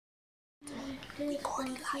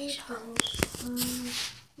Record, Elijah.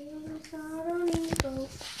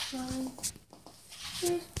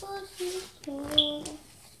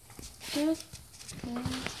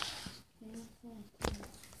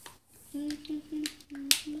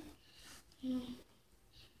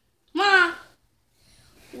 Ma,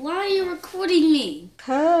 why are you recording me?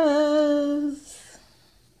 Cause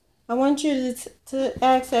I want you to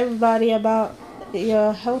ask everybody about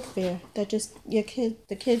your health fair that just the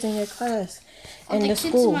kids in your class and the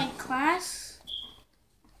school. Kids in my class?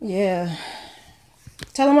 Yeah.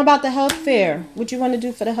 Tell them about the health fair. What you want to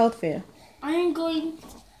do for the health fair? I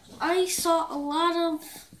saw a lot of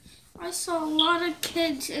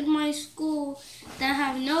kids in my school that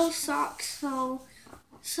have no socks.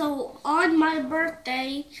 So on my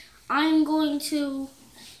birthday, I'm going to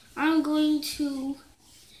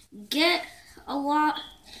get a lot.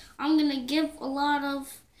 I'm gonna give a lot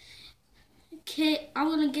of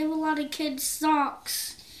kids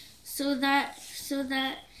socks so that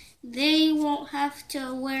they won't have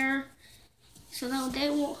to wear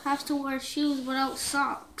shoes without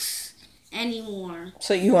socks anymore.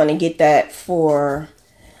 So you want to get that for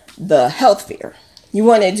the health fair. You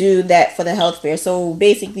want to do that for the health fair. So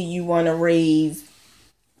basically you want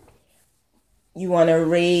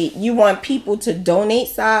people to donate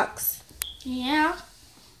socks. Yeah.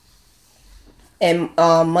 And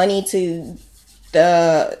money to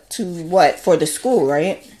what? For the school,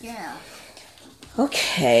 right? Yeah.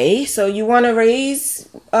 Okay, so you want to raise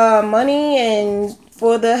money and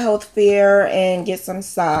for the health fair and get some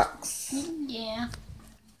socks. Yeah.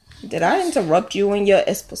 Did I interrupt you in your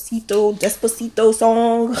Despacito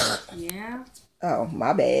song? Yeah. Oh,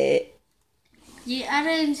 my bad. Yeah, I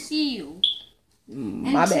didn't see you.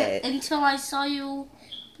 My bad. Until I saw you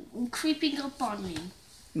creeping up on me.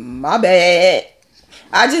 My bad.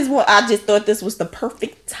 I just thought this was the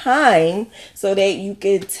perfect time so that you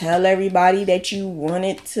could tell everybody that you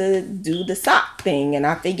wanted to do the sock thing. And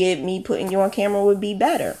I figured me putting you on camera would be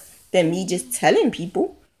better than me just telling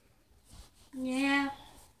people. Yeah.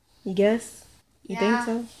 You guess? You think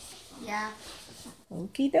so? Yeah.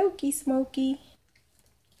 Okie dokie, Smokey.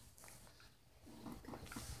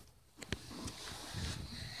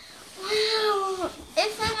 Well,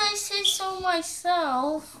 if I say so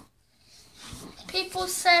myself, people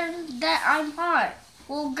said that I'm hot.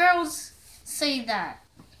 Well, girls say that.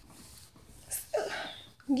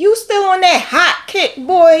 You still on that hot kick,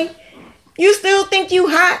 boy? You still think you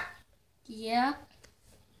hot? Yeah.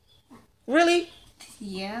 Really?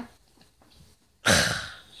 Yeah.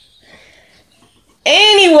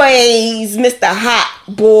 Anyways, Mr. Hot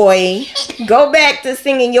Boy, go back to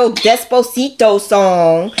singing your Despacito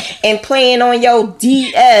song and playing on your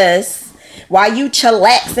DS while you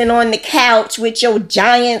chillaxing on the couch with your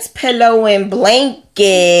Giants pillow and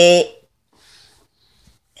blanket.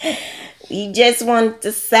 We just want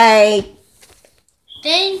to say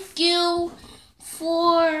Thank you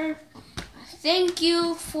for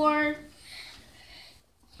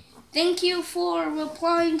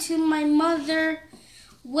replying to my mother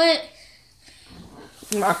with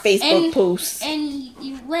my Facebook posts. And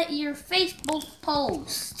you let your Facebook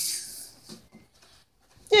posts.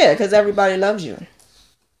 Yeah, because everybody loves you.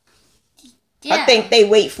 Yeah. I think they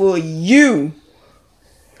wait for you.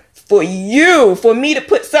 For me to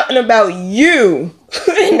put something about you.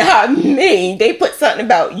 Not me. They put something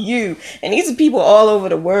about you. And these are people all over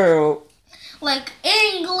the world. Like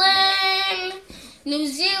England, New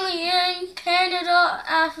Zealand, Canada,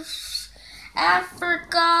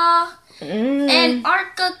 Africa,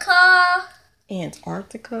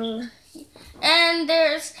 Antarctica. And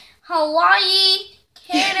there's Hawaii,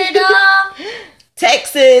 Canada.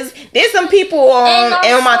 Texas. There's some people on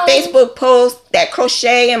my Facebook post that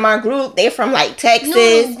crochet in my group. They're from like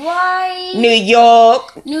Texas, Uruguay, New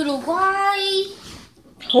York, Uruguay,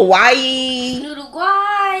 Hawaii,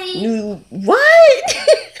 Uruguay, New what?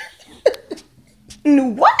 New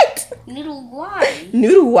what? Uruguay.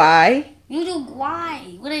 Uruguay.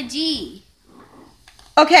 Uruguay with a G.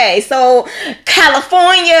 Okay, so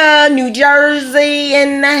California, New Jersey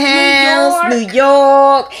in the house, New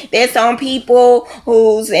York. There's some people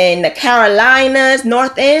who's in the Carolinas,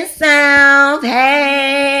 North and South.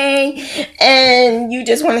 Hey, and you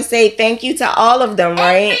just want to say thank you to all of them,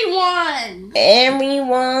 right?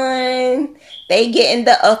 Everyone. They getting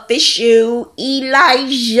the official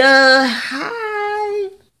Elijah hi.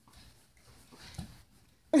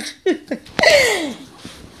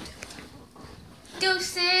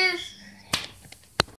 Deuces.